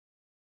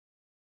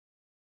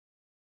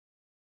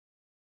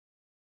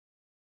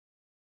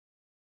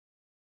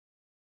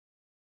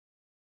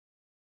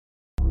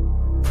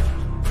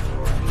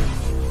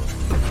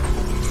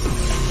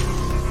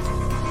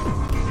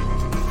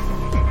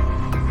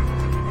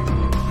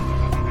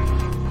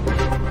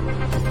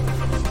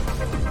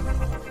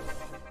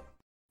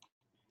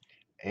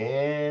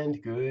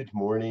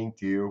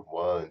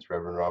ones.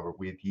 Reverend Robert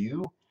with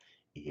you.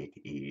 It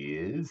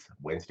is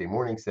Wednesday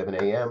morning, 7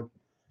 a.m.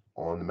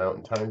 on the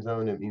Mountain Time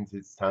Zone. It means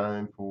it's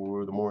time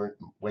for the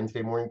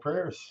Wednesday morning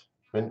prayers.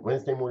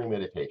 Wednesday morning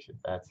meditation.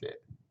 That's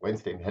it.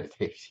 Wednesday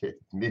meditation,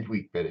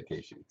 midweek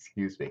meditation.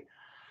 Excuse me.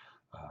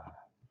 Uh,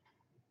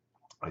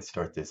 I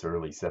start this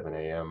early 7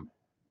 a.m.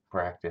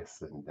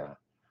 practice, and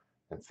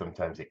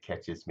sometimes it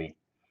catches me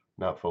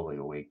not fully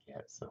awake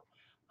yet. So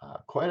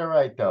quite all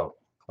right though.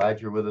 Glad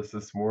you're with us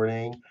this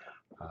morning.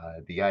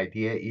 The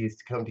idea is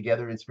to come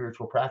together in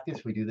spiritual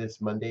practice. We do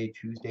this Monday,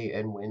 Tuesday,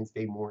 and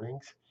Wednesday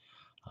mornings.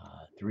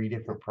 Three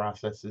different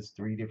processes,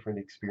 three different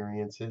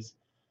experiences.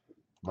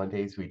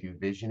 Mondays we do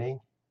visioning,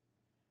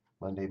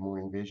 Monday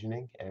morning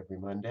visioning every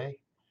Monday.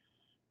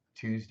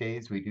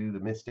 Tuesdays we do the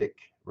Mystic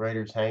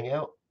Writers hang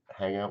out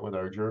with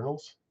our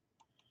journals.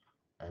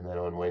 And then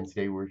on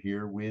Wednesday we're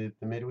here with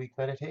the midweek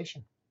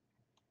meditation.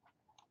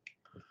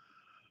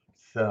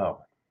 So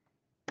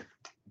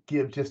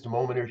give just a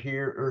moment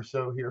or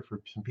so here for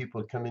some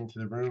people to come into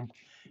the room,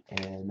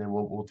 and then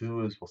what we'll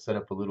do is we'll set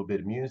up a little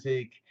bit of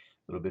music,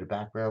 a little bit of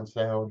background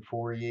sound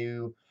for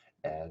you,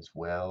 as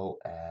well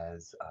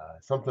as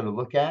something to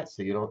look at,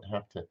 so you don't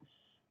have to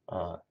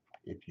uh,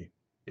 if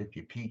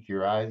you peek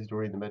your eyes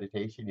during the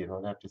meditation, you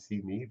don't have to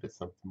see me, but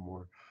something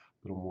more,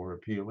 a little more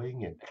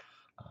appealing.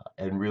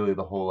 And really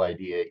the whole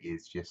idea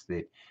is just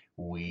that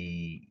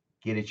we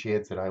get a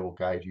chance that I will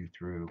guide you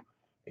through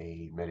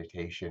a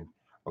meditation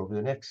over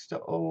the next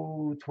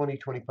 20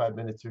 25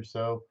 minutes or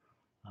so.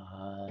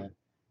 uh,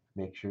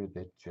 Make sure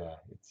that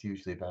it's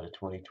usually about a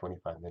 20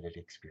 25 minute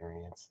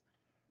experience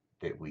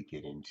that we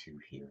get into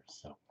here.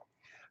 So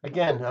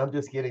again, I'm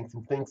just getting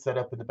some things set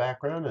up in the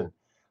background, and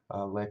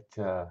let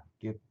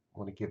give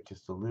want to give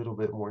just a little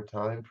bit more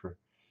time for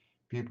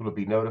people to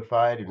be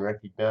notified and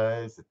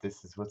recognize that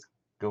this is what's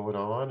going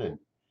on. And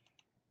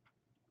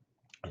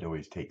it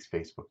always takes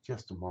Facebook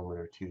just a moment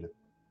or two to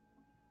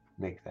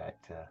make that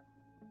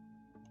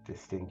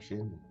distinction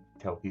and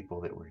tell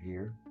people that we're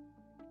here.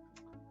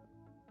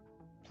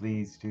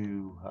 Please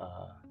do.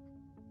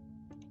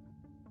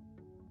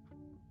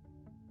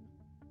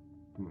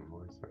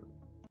 Where's that?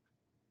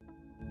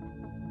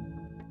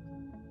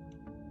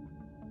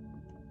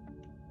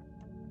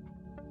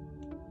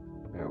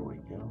 There we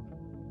go.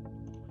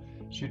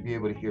 Should be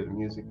able to hear the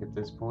music at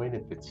this point.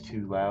 If it's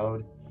too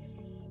loud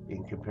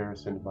in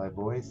comparison to my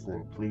voice,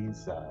 then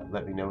please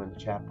let me know in the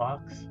chat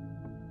box.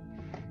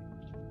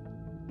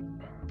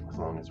 As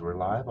long as we're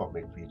live, I'll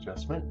make the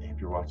adjustment. If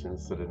you're watching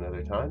this at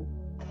another time,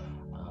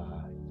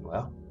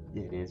 well,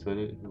 it is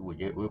we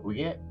get what we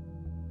get.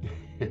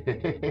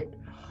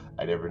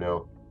 I never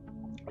know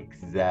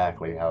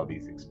exactly how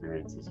these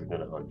experiences are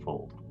going to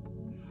unfold.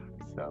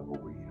 So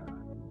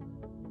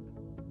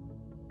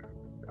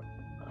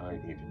I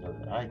need to know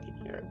that I can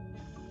hear it.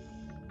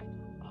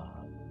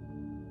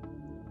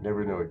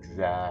 Never know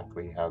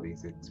exactly how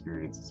these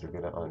experiences are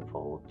going to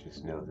unfold.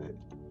 Just know that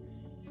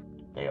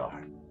they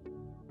are.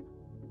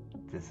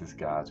 This is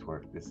God's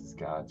work. This is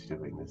God's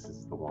doing. This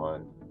is the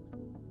one.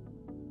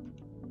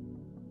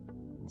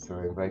 And so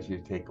I invite you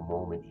to take a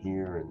moment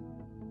here and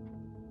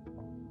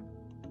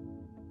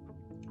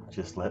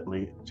just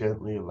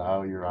gently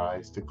allow your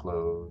eyes to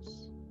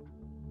close.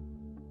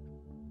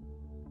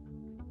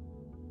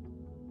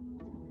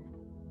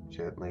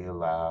 Gently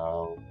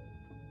allow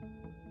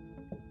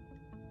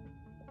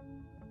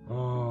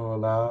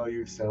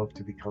yourself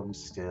to become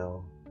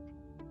still.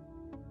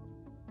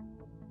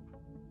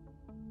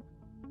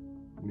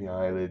 And the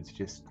eyelids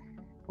just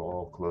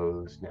fall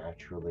closed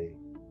naturally.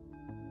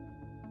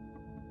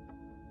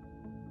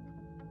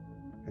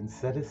 And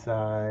set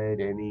aside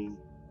any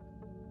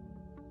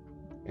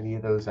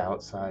of those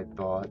outside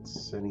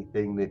thoughts,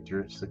 anything that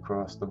drifts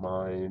across the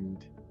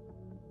mind.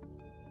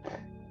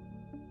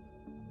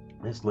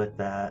 Just let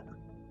that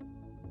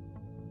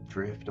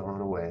drift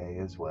on away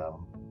as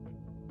well.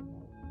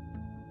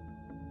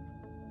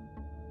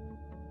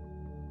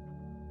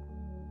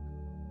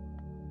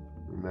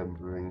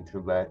 Remembering to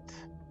let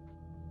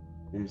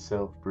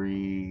yourself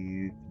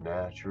breathe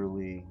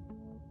naturally.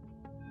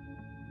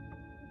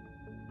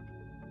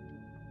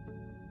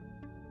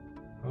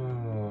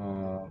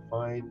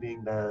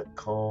 Finding that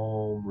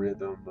calm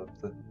rhythm of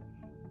the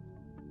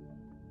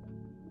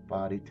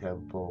body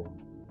tempo.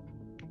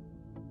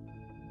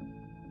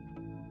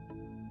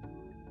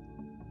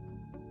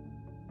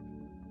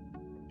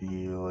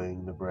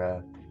 Feeling the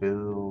breath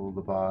fill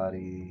the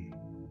body,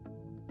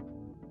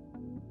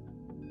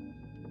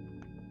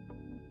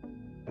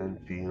 and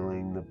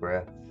feeling the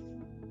breath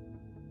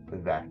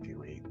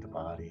evacuate the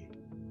body.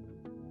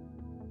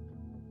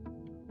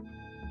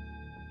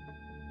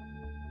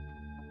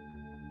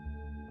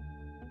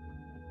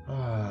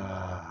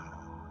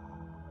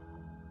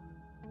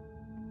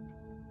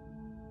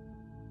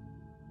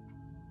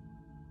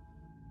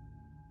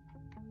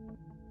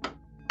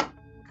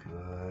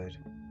 Good.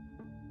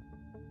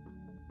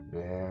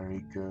 Very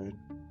good.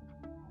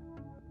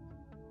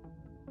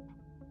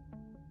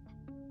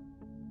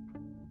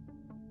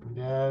 And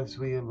as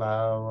we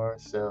allow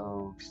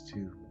ourselves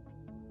to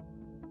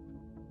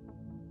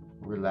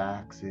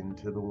relax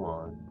into the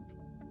one.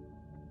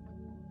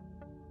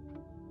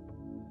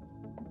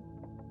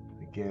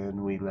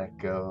 Again, we let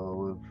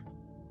go of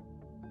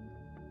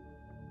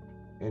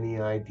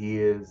any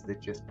ideas that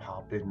just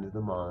pop into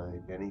the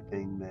mind, any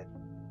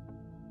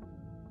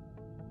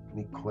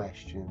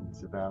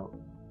questions about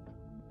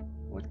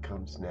what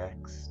comes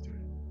next, or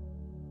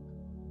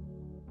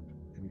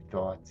any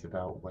thoughts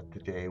about what the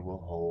day will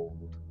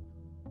hold.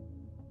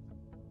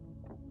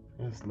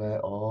 Just let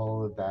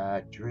all of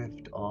that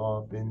drift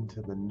off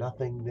into the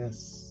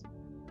nothingness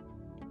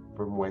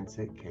from whence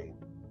it came.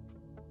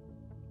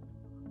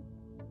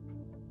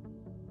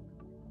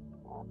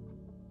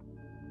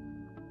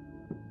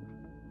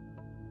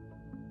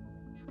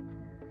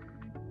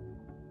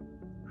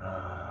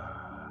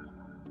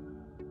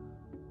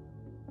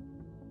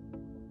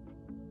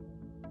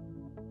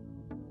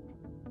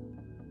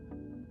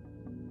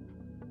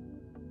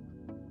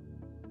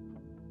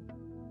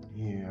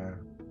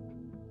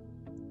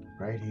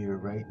 Here,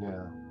 right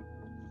now.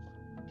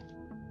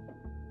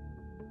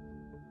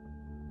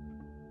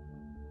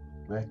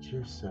 Let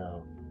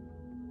yourself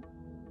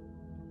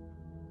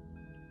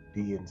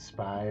be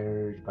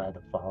inspired by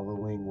the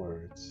following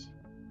words.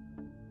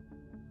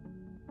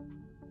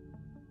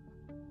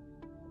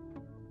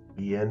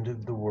 The end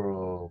of the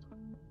world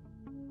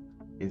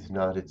is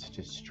not its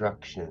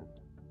destruction,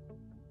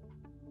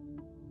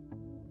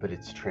 but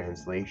its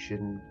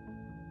translation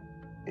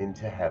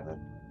into heaven.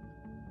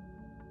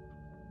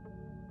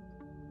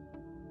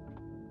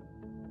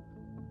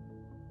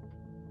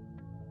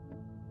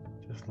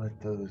 Just let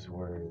those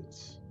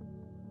words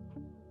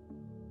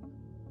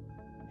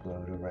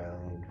float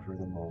around for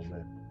the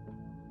moment.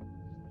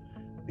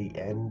 The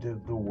end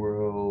of the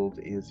world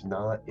is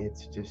not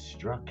its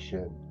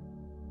destruction,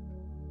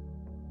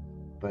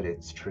 but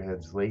its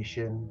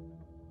translation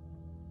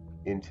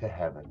into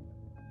heaven.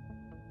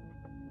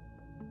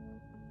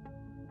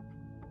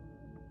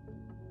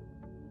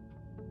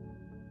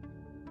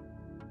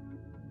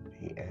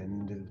 The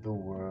end of the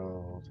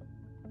world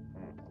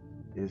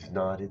is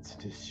not its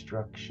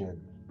destruction,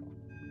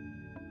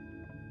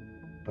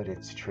 but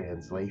its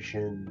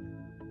translation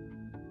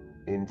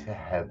into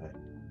heaven.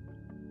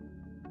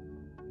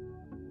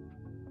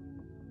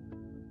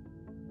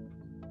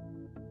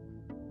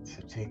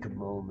 So take a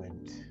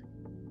moment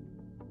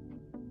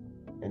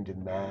and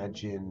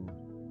imagine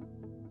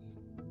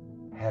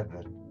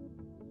heaven.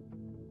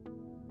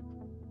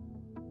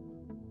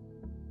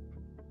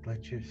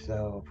 Let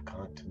yourself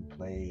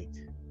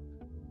contemplate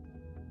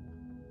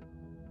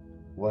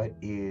what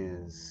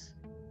is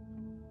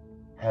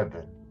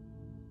heaven.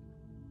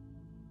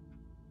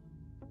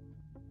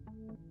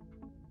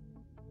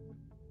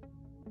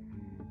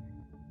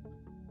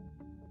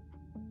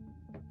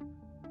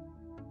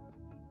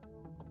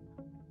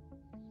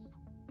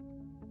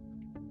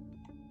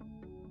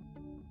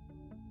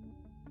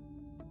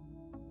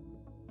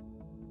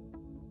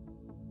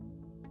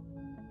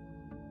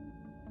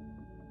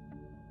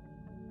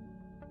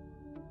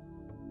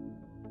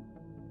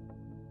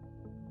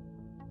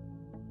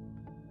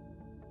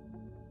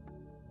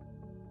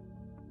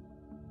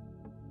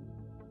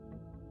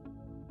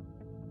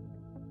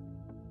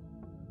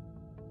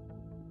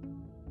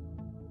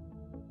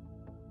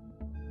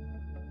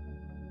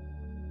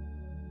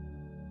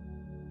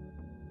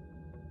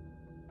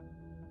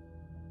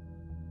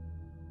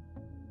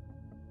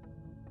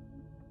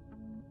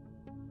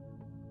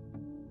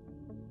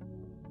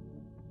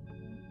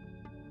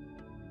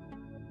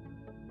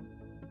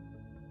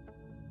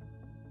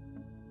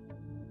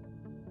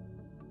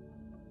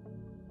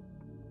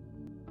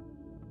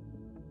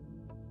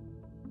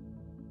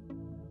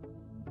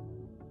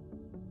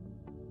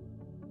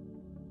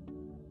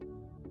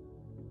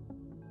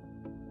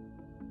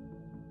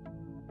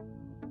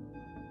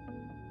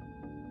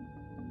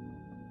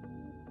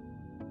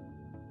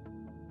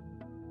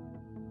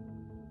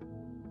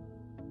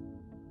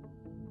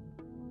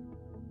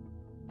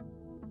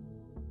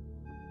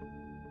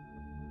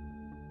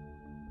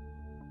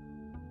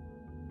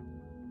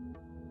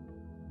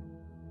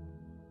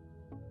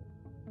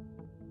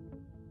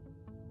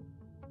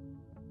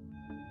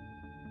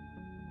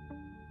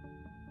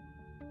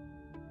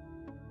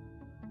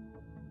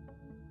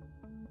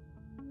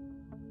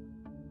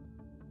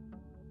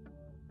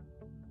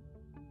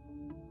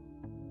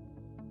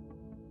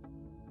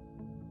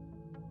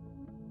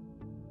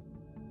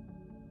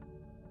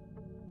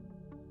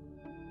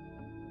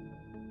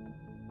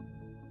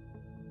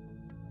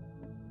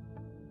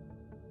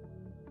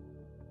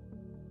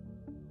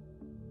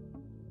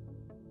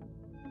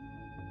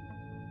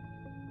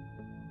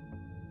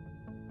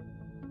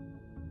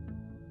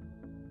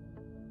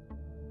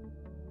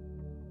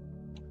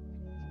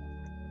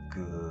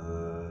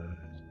 Good.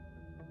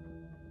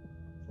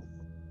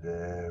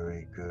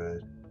 Very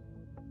good.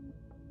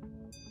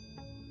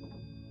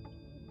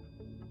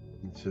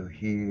 And so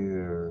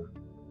here,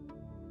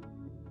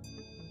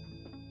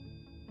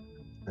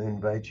 I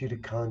invite you to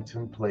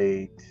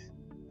contemplate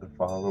the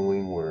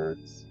following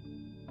words.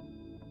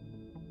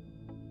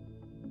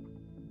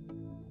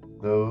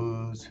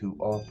 Those who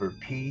offer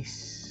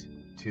peace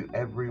to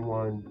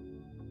everyone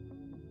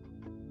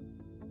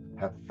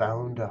have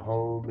found a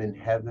home in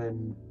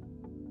heaven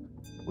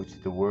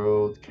which the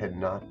world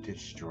cannot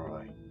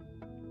destroy.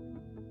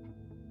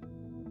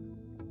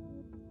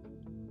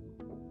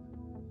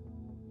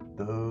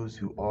 Those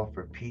who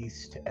offer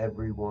peace to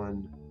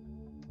everyone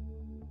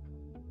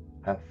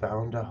have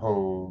found a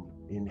home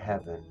in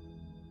heaven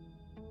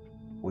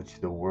which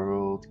the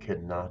world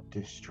cannot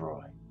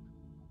destroy.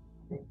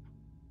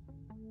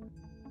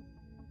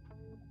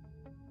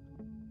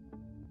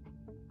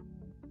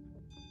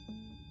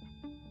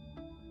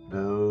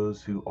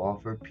 Those who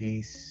offer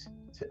peace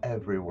to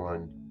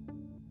everyone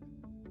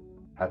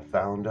have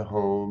found a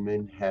home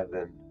in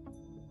heaven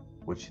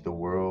which the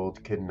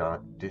world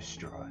cannot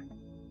destroy.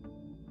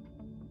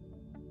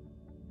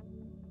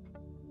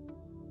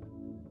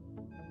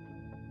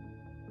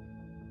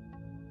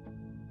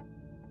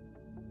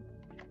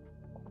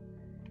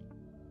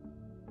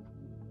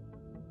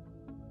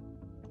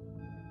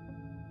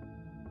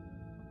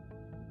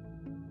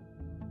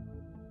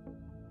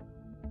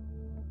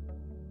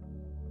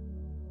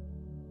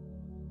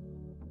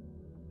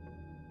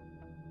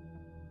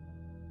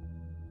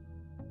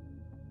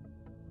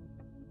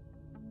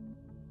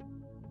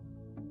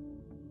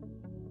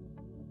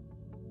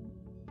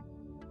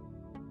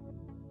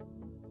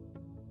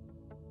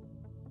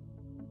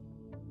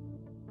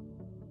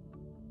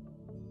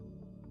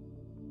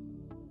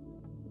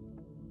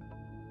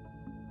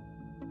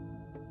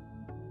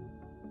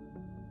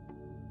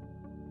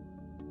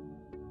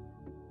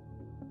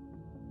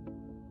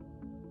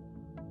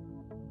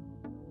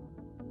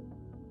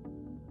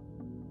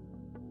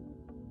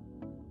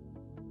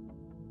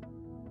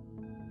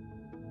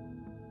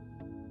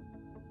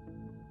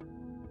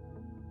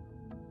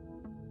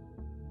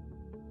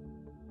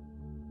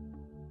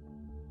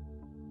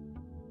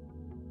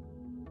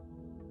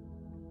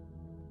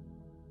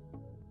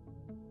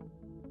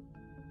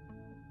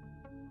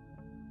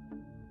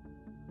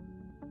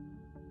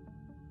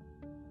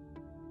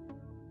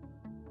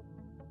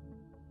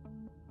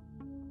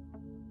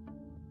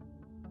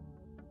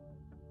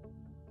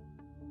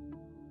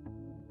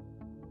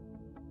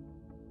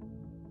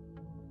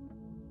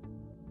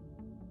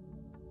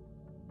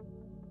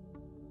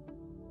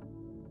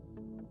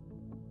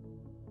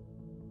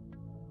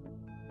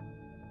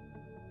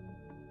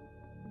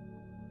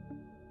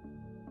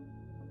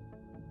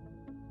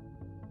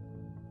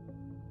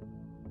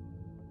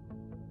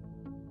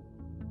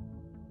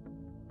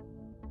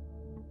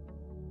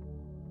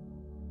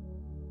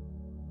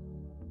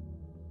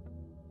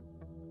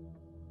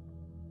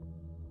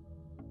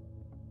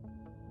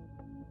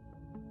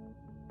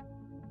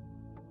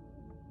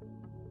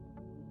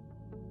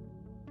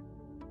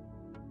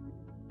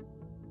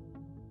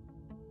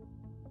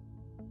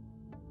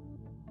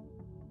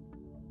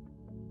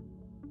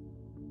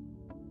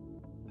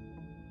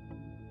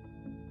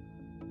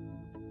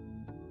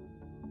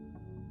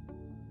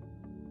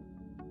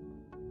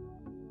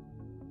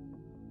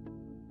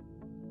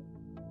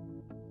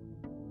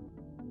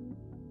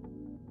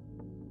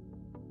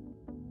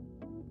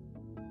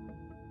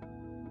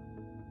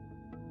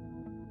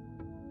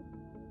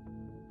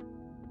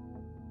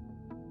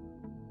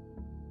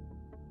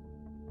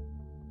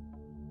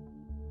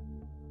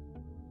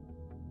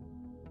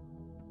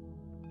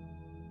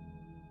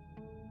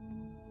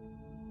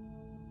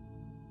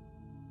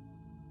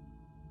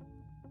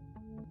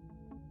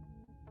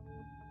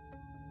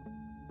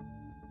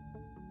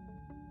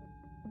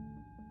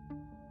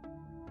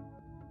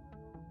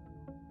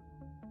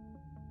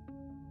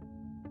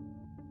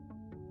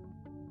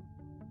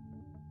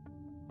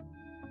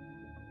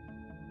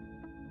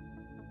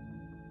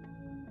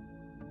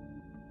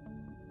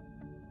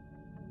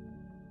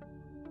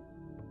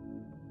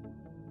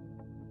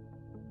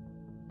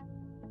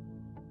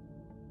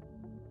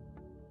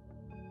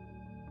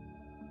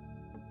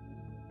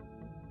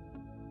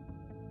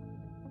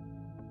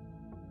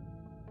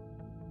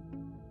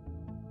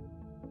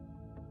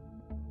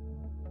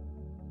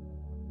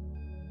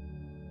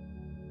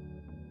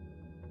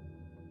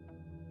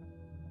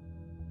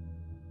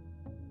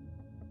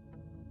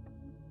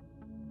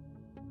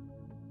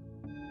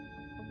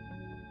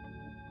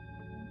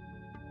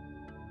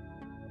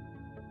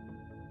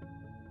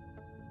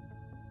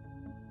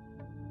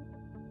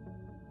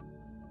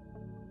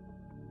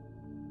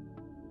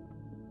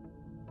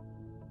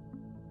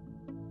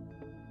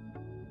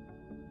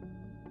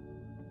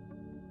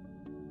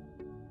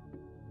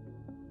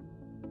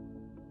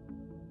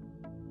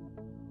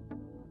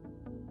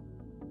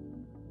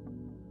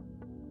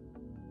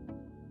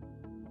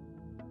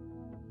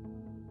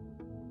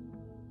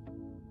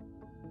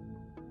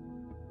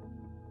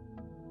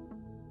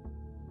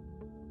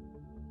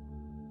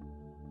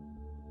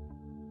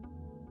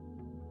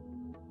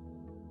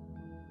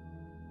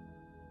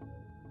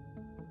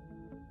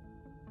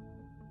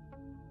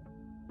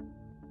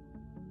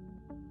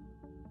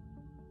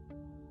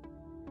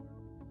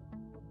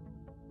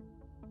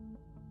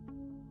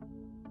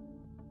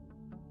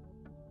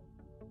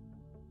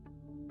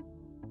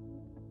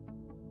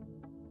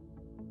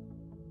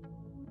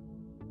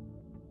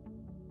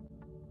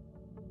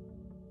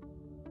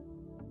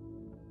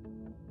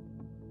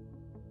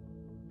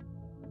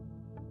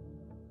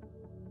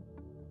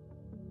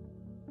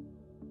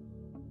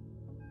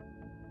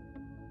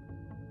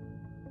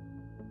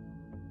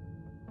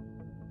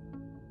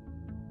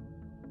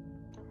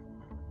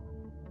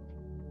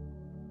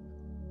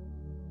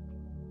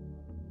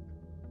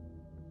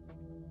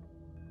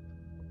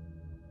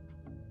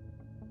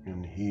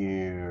 And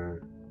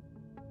here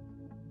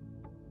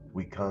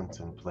we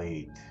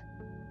contemplate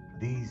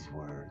these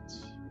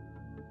words.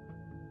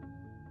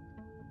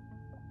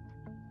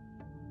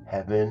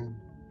 Heaven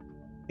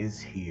is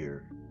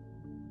here.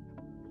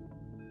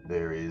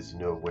 There is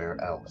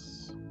nowhere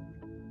else.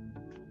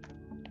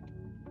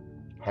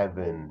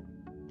 Heaven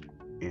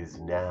is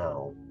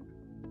now.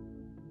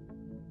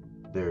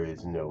 There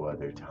is no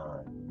other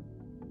time.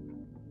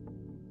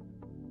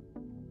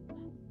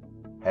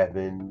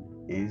 Heaven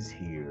is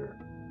here.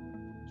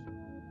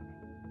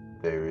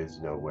 There is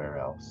nowhere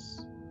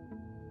else.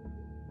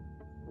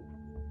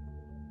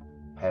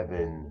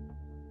 Heaven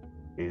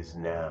is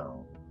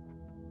now.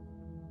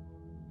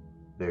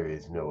 There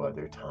is no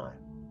other time.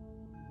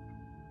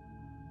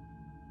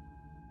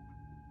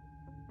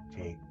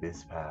 Take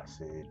this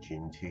passage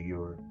into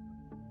your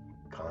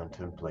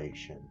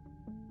contemplation.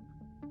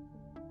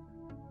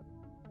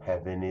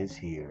 Heaven is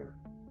here.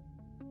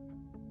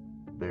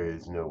 There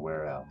is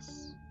nowhere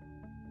else.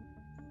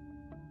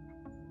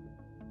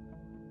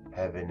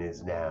 Heaven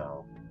is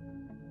now.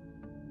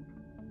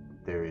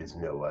 There is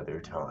no other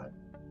time.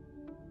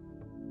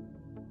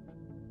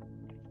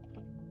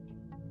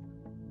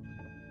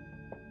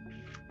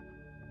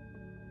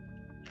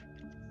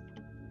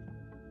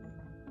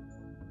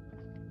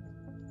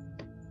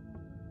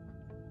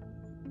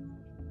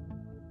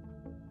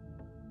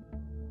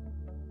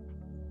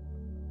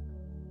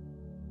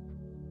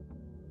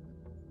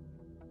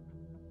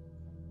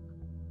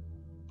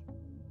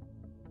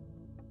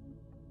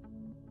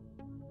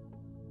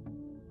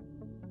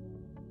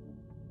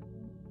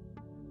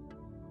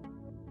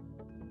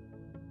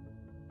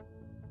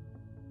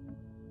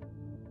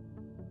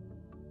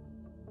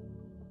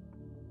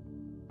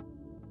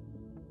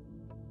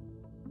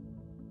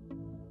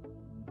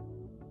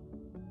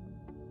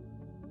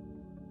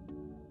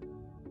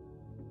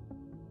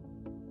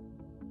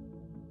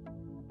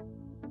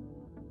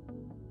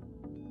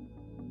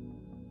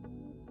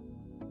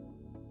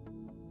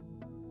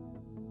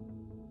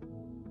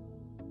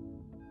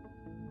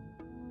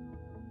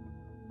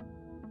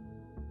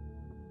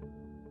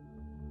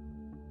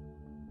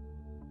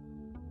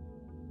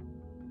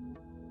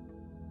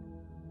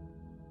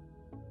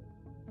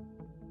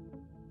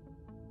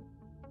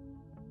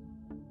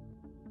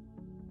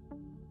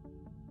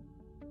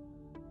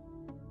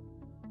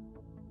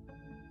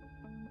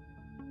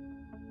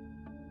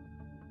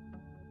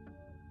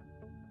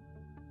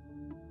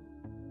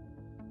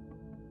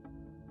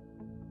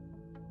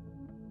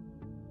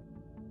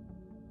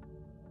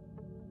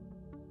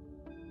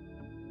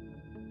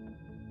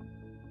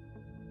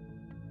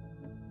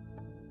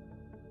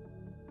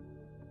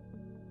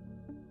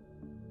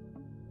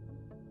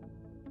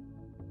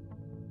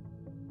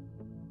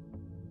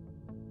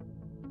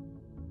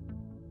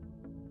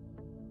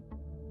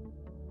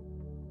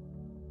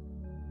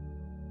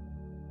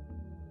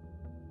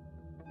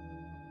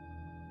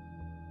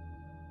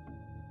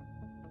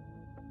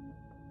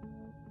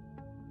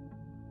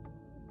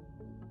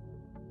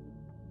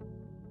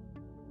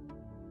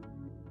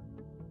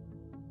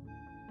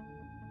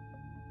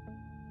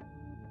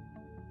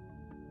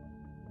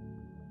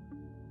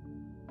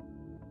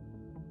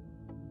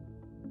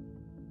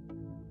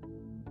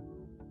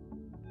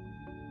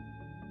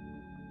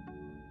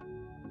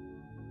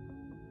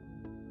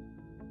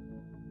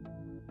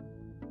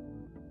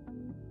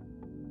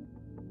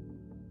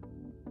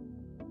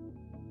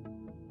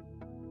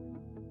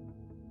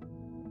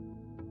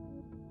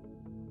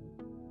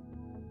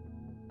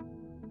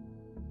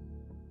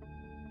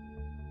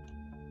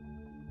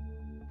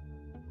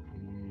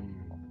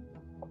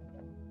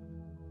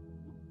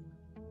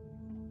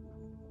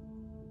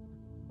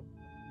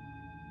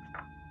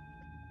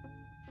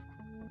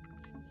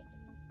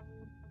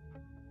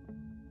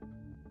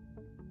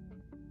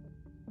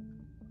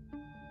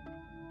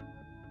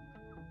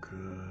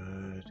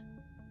 Good.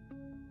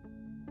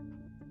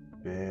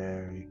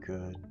 Very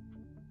good.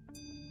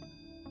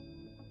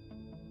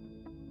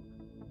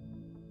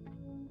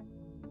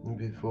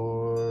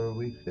 Before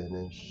we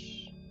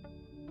finish,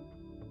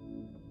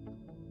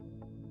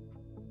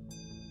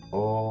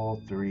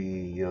 all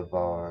three of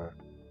our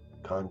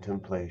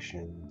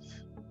contemplations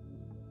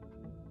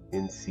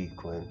in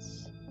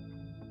sequence.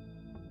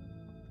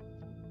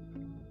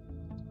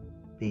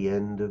 The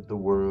end of the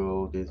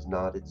world is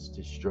not its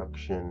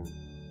destruction,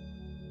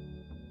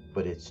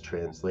 but its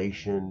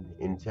translation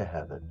into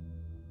heaven.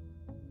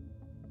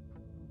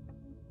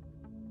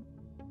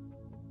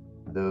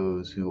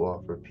 Those who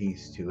offer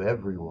peace to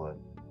everyone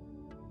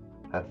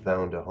have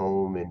found a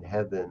home in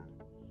heaven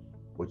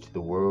which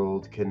the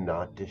world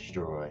cannot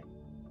destroy.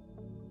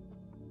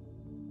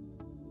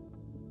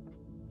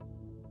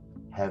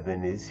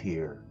 Heaven is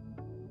here.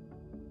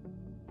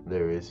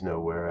 There is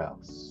nowhere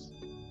else.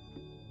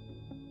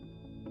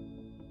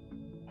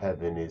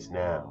 Heaven is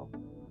now.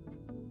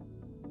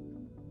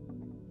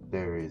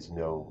 There is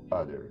no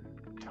other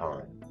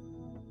time.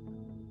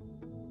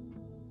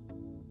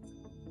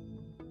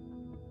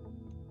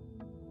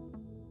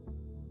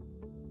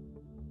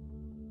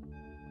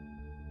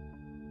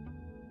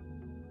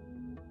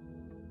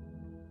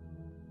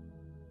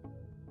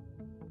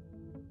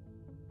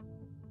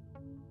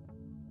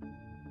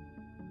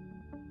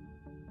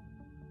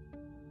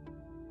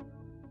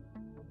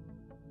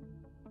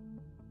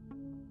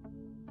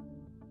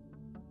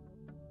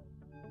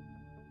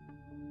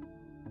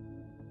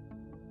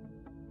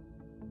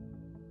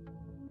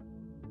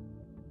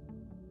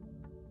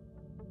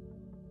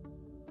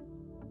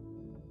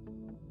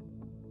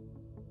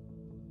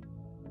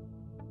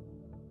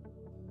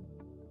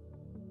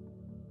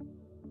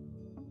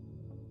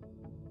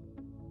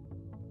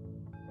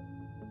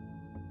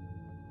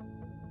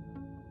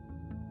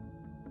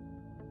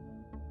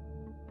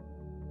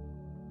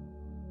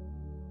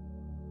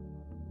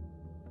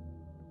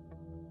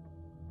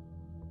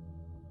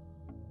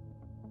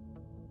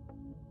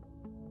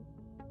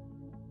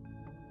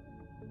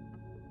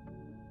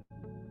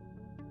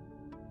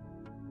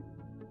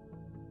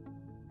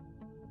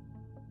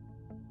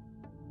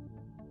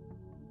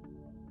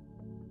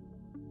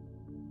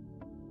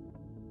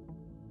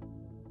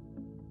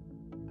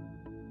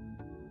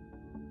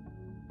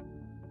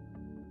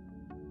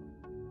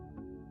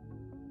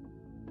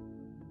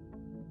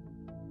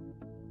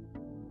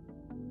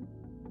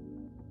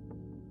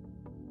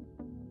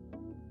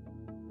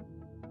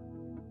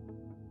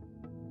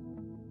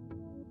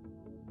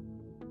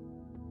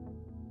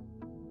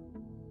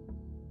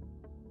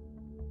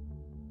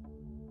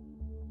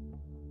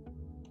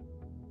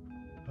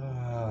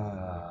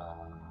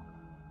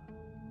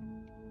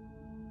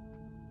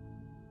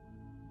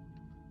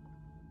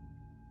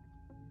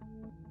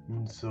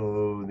 And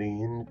so the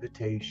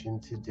invitation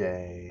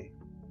today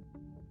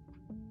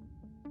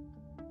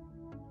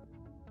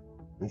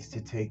is to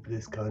take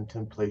this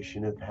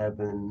contemplation of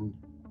heaven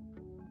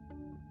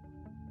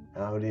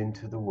out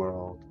into the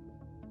world,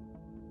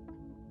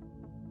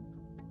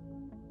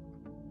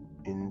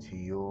 into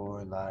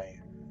your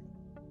life,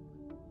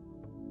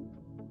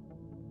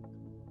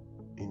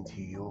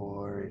 into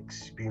your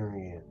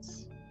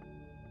experience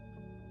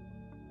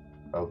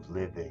of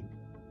living.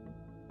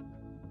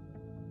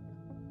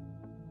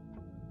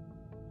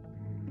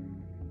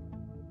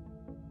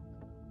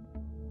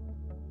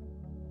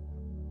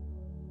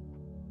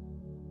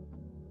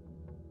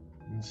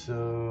 And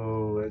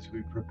so, as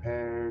we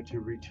prepare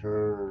to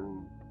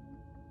return,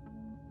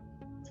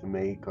 to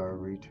make our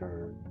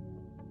return,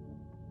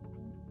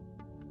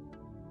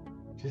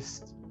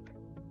 just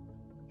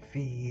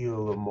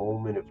feel a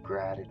moment of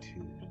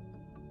gratitude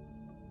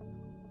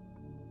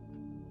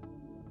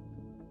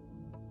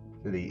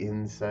for the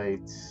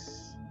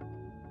insights,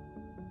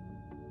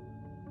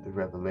 the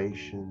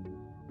revelation,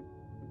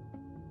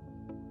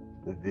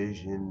 the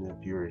vision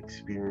of your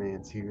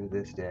experience here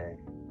this day.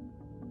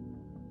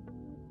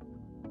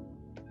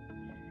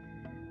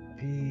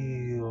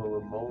 Feel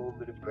a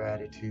moment of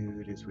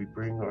gratitude as we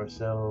bring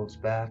ourselves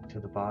back to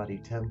the body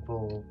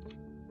temple.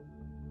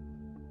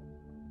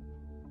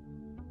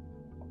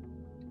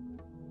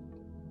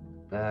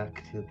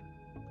 Back to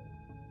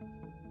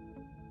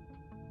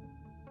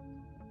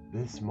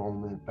this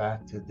moment,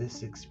 back to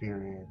this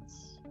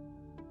experience,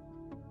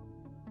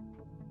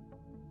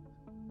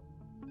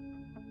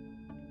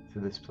 to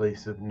this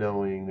place of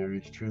knowing there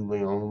is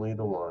truly only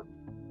the one.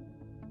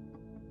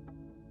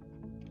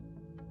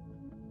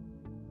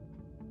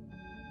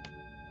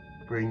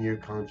 Bring your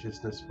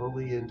consciousness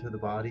fully into the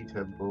body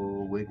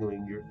temple,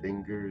 wiggling your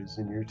fingers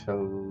and your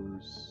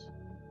toes,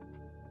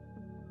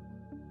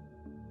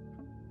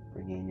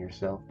 bringing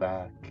yourself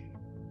back.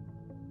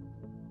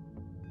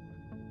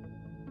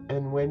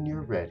 And when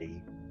you're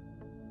ready,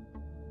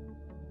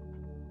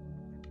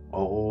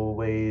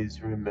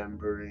 always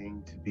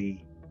remembering to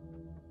be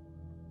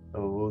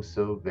oh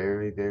so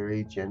very,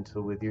 very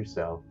gentle with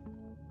yourself.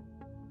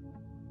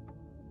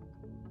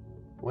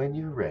 When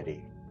you're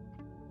ready,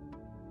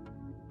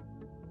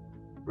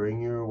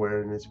 bring your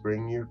awareness,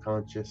 bring your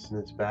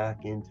consciousness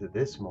back into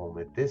this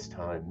moment, this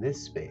time,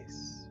 this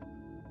space.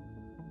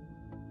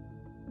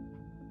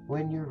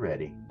 When you're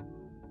ready,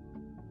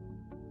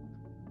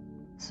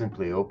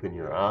 simply open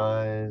your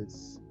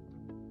eyes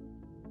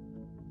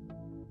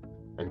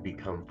and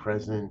become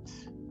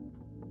present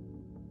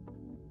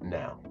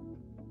now.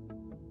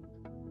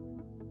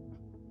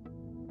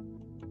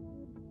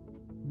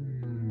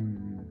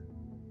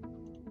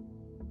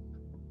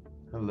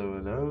 Hello,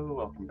 hello,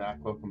 welcome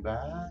back, welcome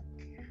back.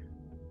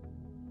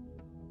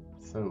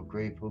 So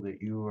grateful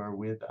that you are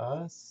with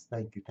us.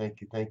 Thank you, thank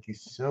you, thank you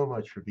so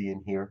much for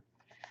being here.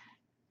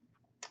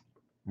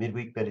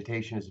 Midweek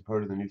Meditation is a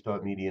part of the New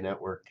Thought Media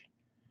Network,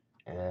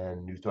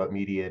 and New Thought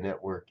Media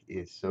Network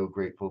is so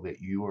grateful that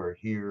you are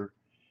here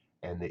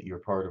and that you're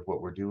part of what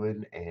we're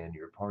doing and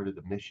you're part of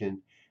the mission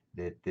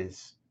that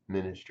this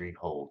ministry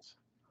holds.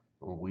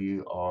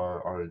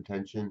 Our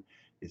intention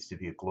is to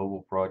be a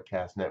global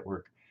broadcast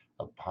network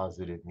of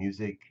positive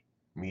music,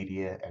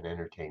 media, and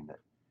entertainment,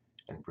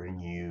 and bring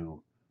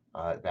you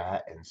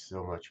that and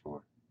so much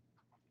more,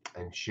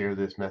 and share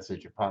this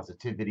message of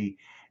positivity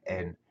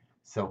and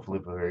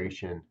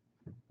self-liberation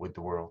with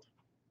the world.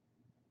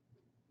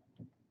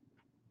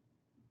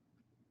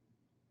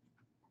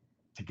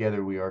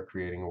 Together we are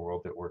creating a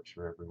world that works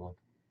for everyone.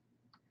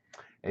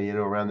 And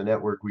around the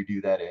network we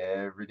do that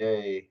every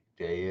day,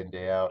 day in,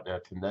 day out. Now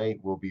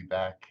tonight we'll be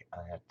back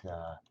at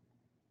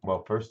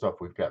well, first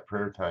off, we've got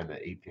prayer time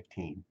at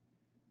 8:15.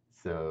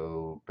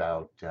 So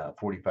about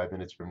 45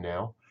 minutes from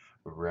now,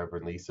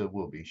 Reverend Lisa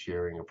will be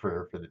sharing a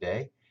prayer for the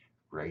day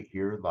right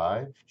here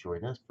live.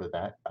 Join us for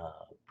that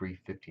brief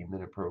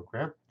 15-minute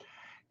program.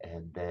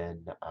 And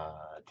then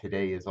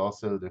today is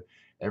also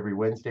every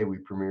Wednesday we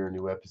premiere a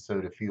new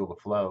episode of Feel the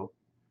Flow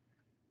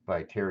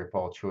by Terry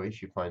Paul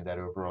Choice. You find that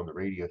over on the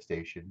radio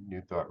station,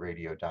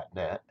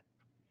 newthoughtradio.net.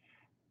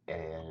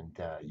 And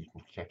you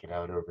can check it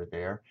out over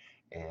there.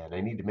 And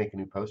I need to make a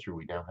new poster.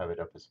 We now have it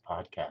up as a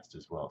podcast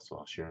as well, so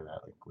I'll share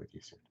that link with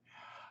you soon.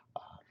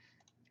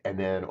 And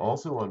then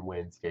also on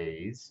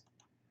Wednesdays,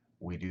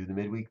 we do the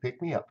midweek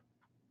pick me up,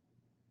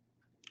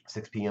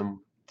 6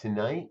 p.m.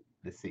 tonight,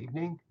 this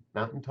evening,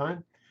 Mountain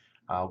Time.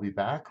 I'll be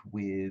back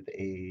with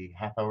a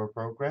half-hour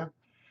program,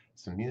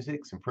 some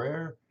music, some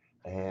prayer,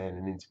 and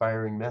an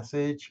inspiring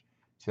message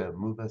to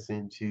move us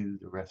into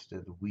the rest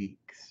of the week.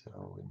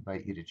 So I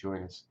invite you to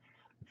join us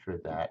for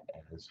that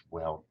as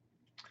well.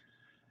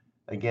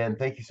 Again,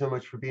 thank you so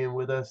much for being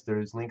with us.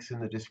 There's links in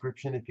the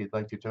description if you'd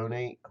like to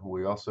donate.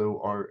 We also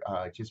are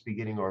just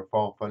beginning our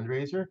fall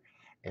fundraiser.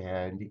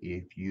 And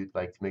if you'd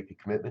like to make a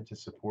commitment to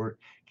support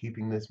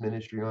keeping this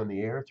ministry on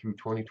the air through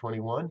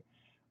 2021,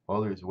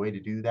 well, there's a way to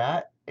do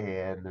that.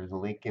 And there's a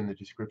link in the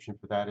description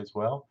for that as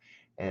well.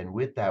 And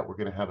with that, we're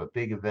going to have a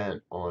big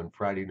event on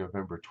Friday,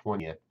 November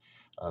 20th.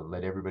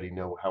 let everybody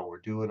know how we're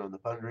doing on the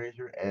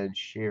fundraiser, and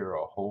share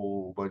a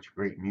whole bunch of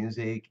great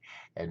music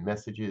and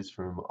messages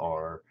from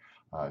our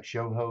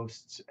show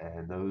hosts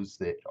and those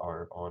that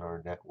are on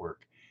our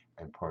network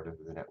and part of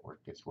the network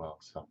as well.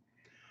 So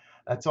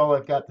that's all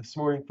I've got this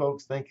morning,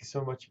 folks. Thank you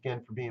so much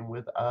again for being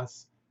with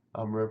us.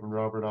 I'm Reverend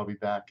Robert. I'll be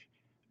back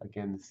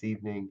again this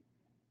evening,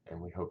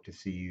 and we hope to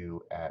see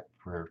you at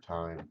prayer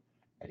time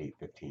at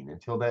 8:15.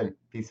 Until then,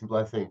 peace and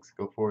blessings.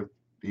 Go forth,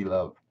 be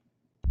love.